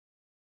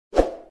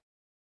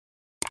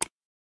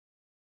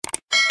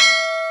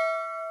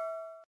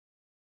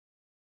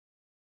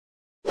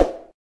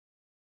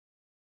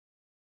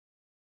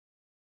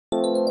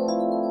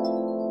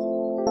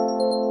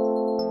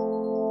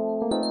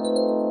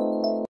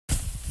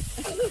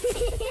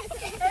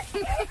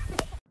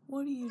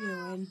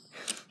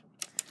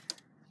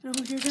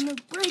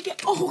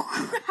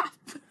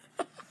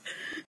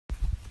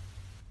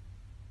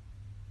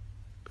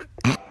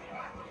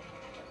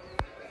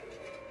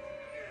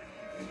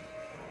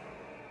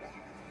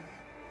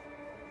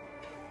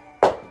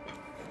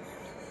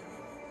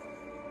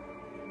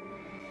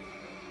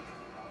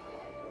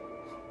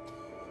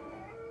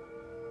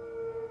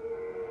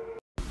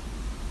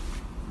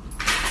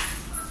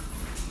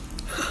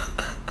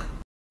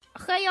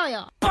要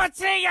要，不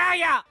吃药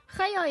药，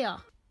还要要，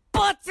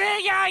不吃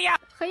药药，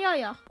还要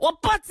要，我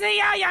不吃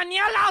药药，你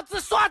要老子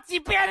说几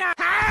遍啊？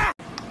啊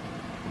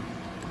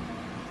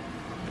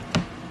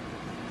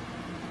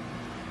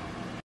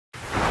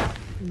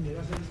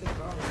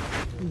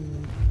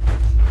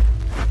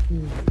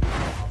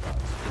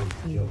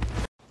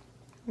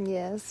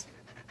！Yes.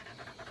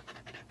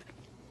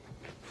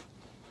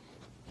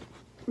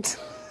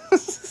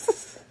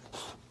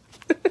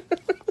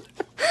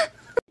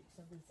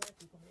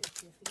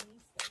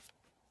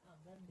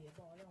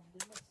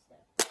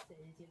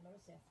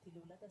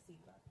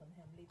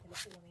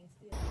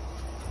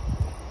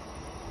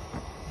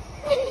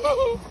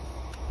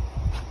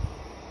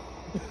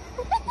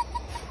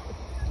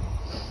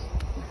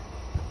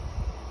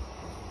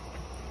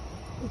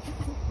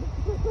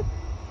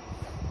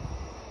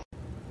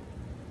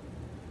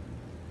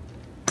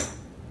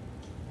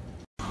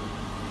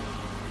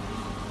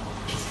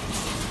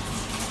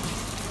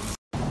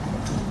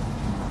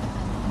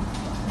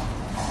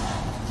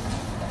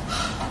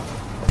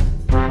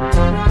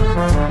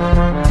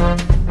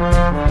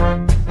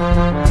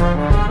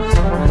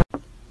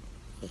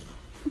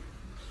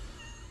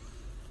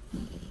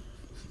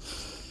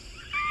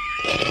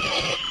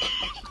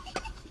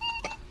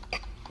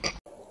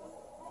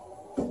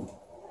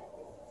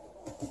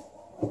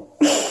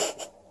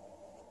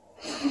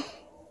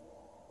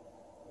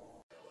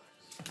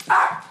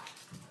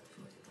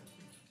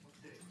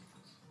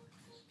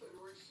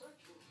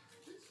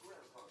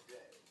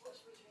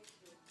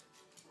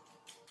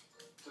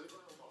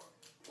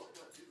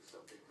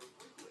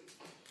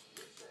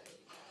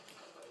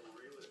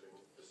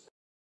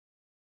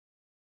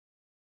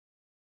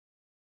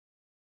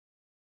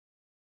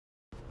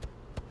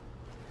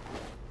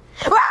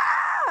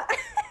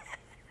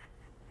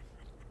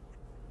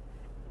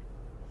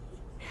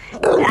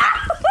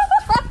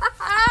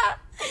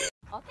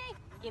 Okay,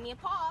 give me a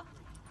paw.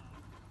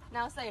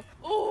 Now say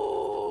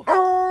ooh.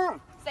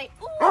 Say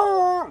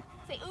ooh.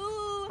 Say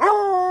ooh.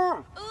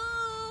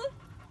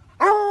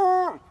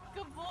 Ooh.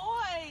 Good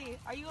boy.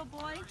 Are you a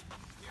boy?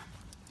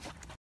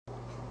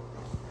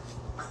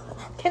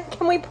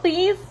 Can we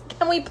please?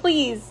 Can we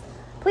please?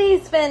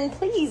 Please, Finn,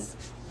 please.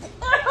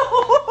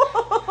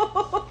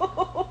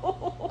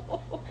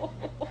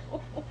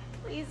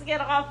 Please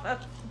get off of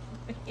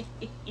me.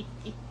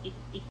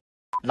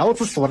 老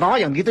子说哪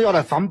样你都要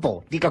来反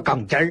驳，你个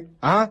杠精儿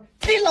啊！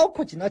你脑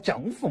壳进了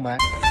浆糊吗？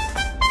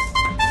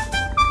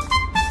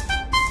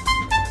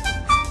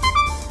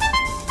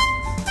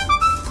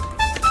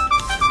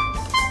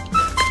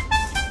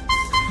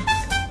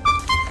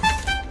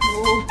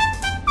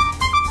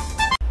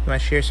 Want to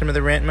share some of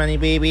the rent money,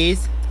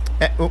 babies?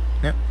 Oh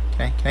no!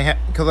 Can I have?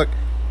 Look!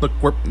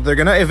 They're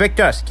gonna evict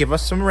us. Give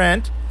us some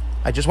rent.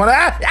 I just want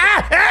to.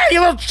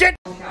 You little shit!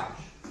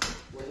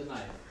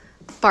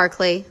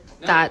 Barkley,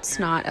 that's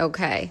not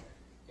okay.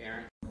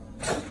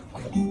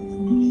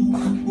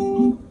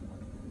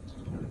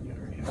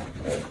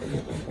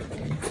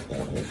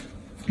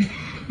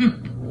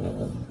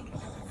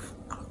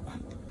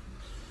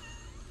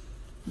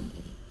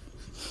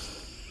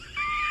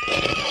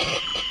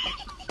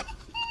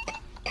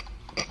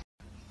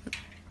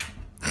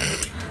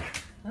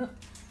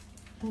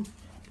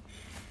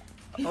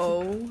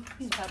 Oh.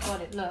 I've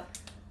got it. Look.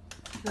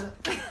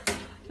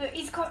 Look,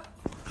 he's got.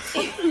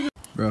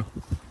 Bro.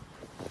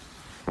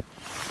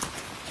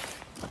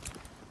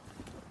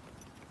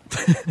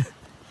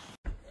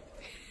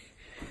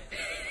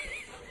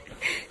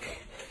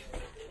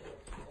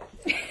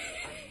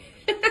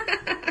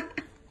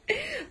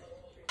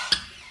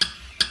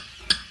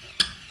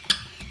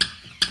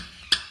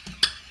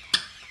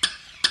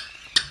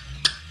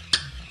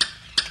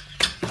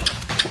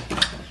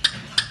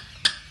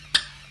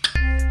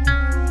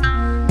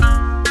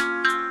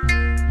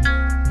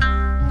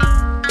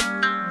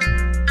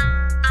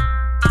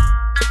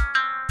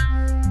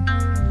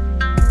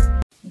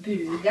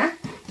 Buga.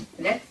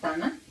 Rätt,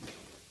 stanna.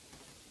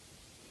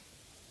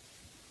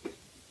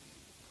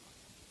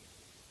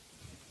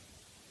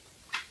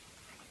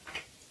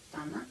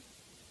 Stanna.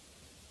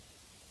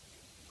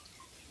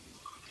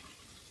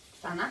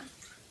 Stanna.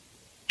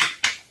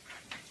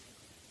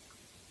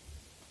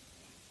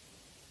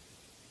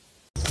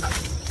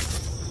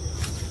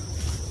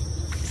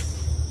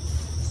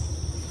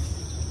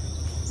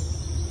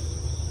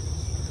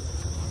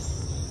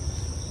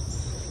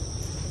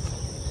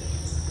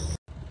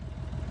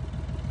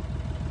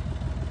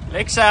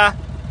 Alexa.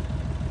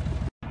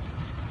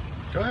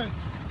 Go ahead.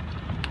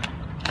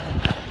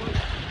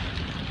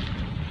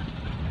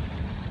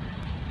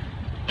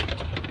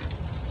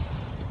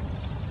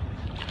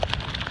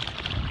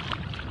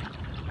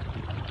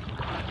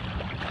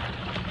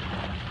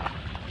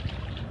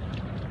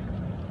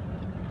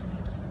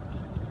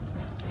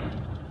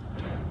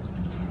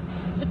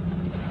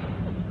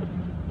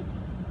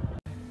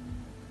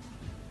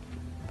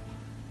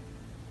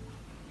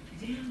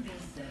 Dan Bill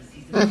says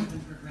he's a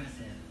proven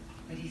progressive,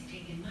 but he's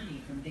taken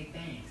money from big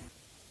banks.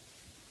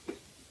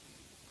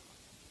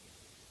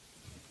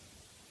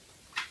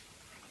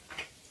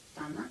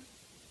 Stanna.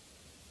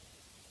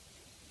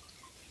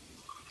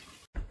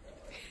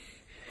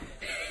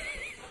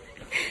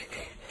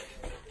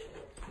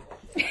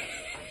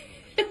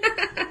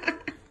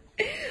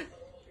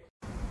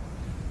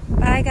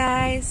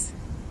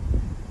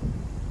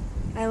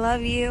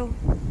 love you.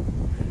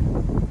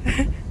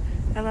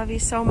 I love you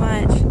so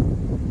much.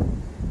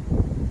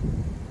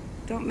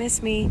 Don't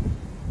miss me.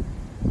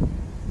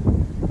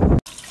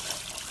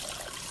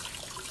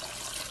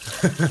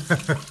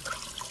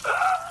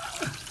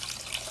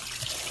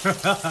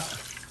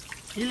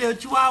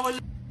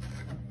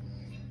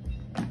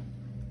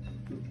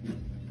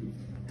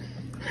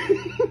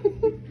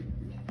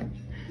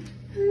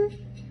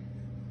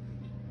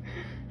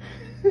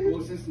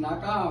 कोशिश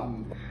नाकाम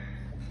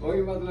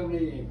कोई मतलब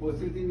नहीं है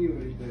कोशिश ही नहीं हो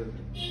रही तो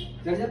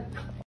चल जा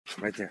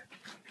बच्चा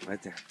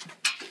बच्चा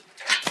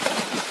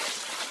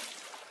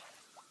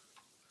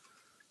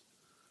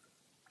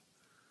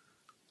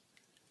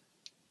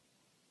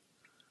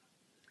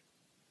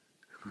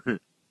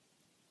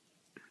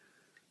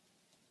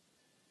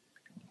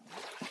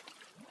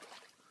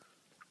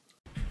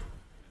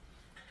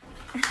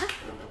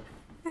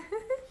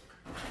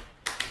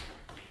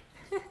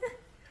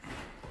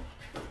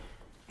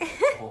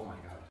Oh my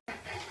god.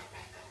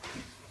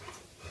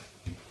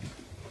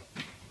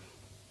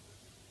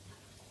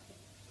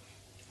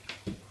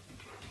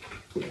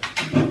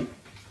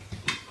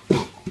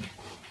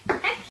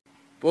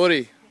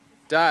 Bodie,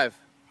 dive.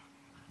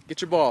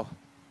 Get your ball.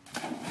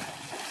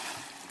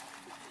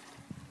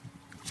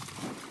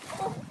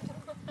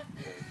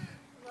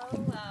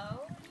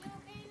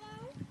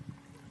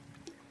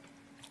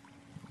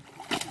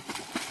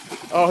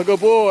 Oh, good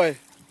boy.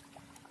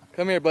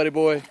 Come here, buddy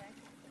boy.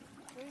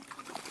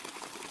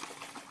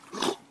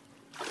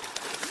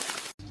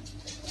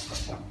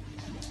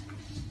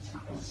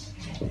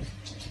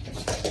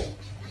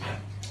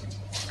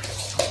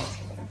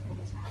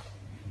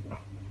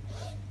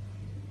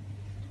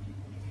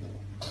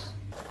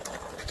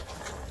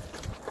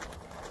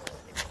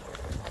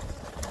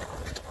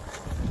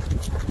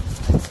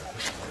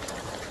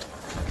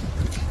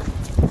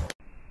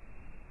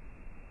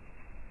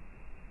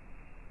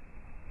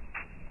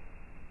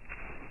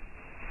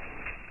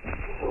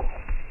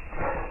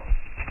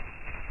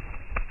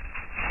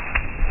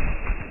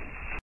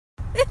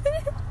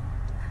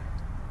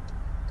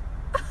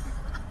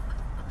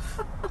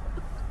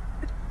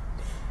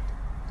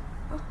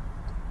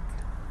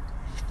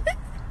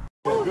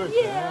 Good.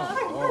 Yeah.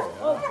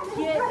 Oh,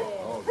 yeah.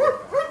 Oh, good.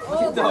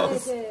 Look at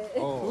those.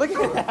 Oh, look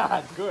at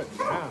that. Good.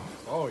 Yeah.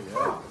 Oh,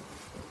 yeah.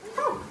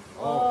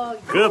 Oh,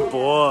 Good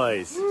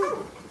boys.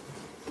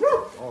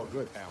 oh,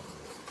 good pounce.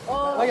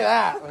 Oh, look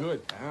at that.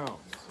 Good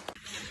pounce.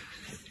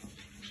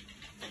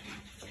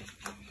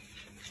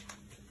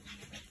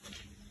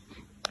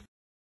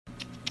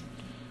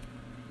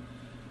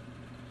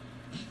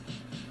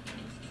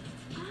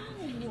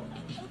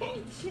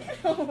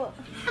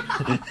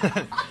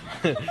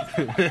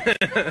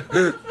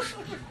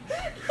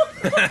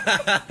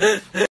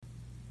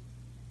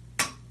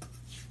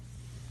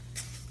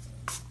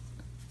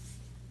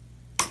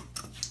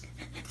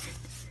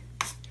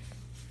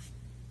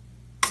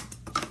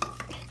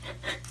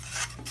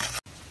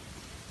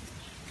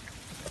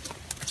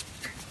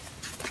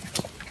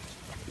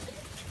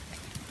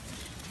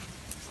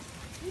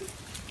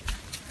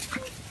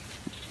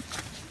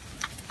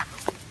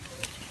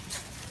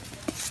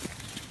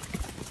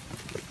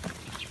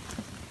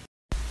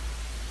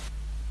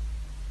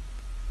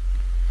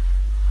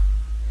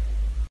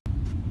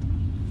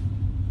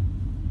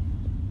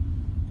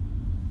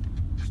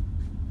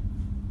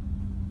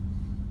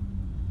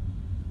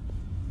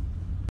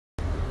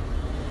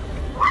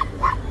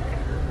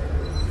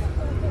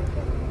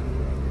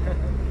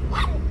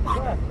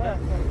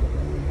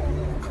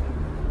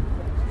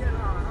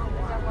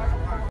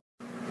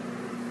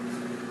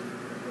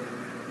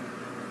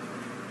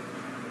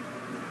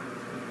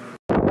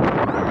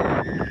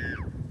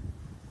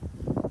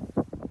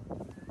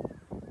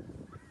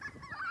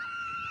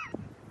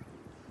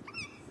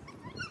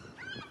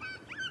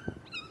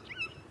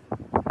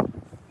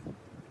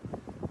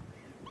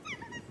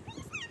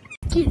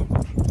 Get it.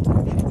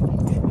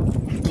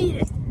 Get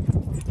it.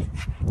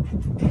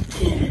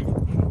 Get it.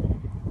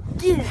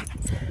 Get it.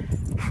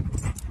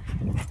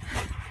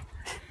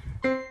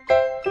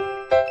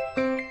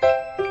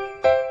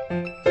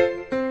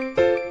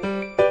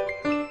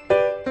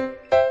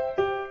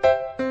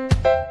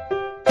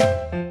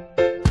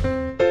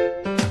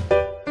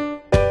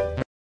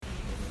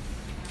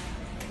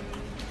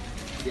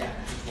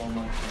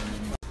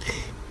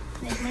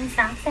 Make my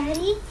socks,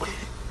 Daddy.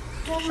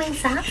 Make my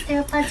socks.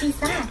 They're fuzzy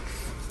socks.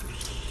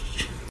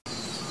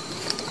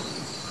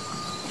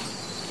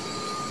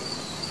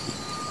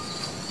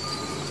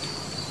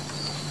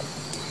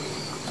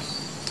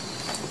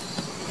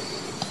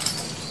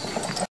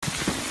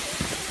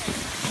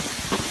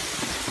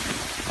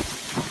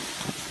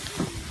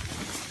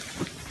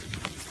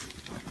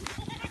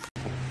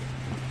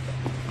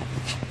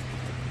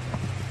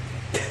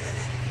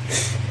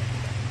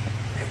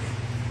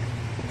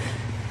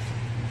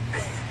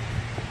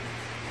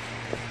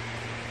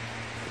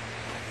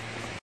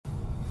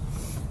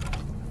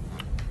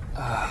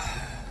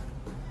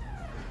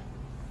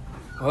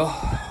 Well,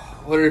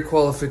 what are your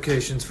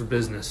qualifications for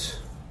business?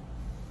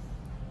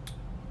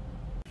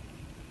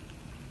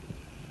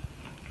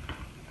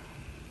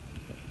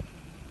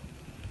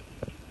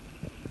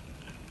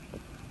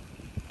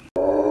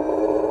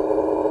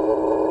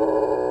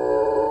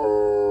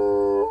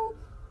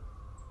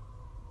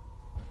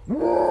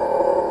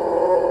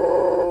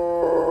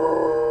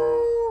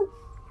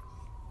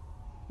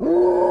 Present,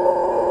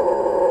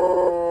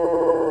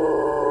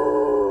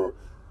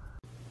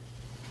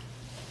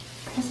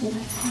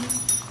 let's have.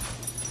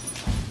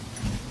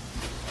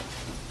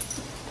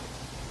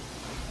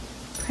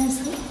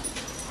 Present.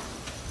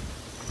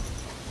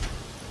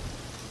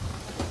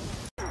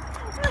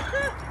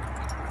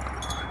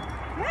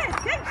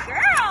 Good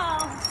girl.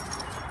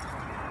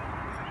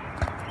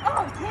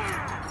 Oh yeah.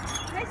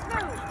 Nice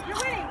move. You're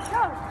winning.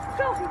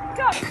 Go, baby,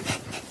 go.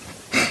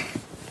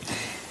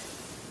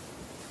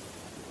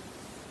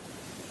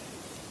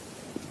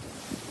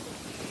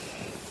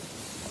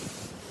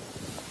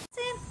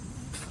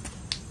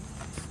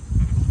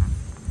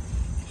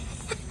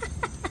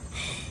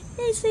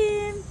 Hey,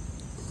 Sam.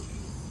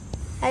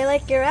 I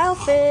like your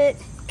outfit.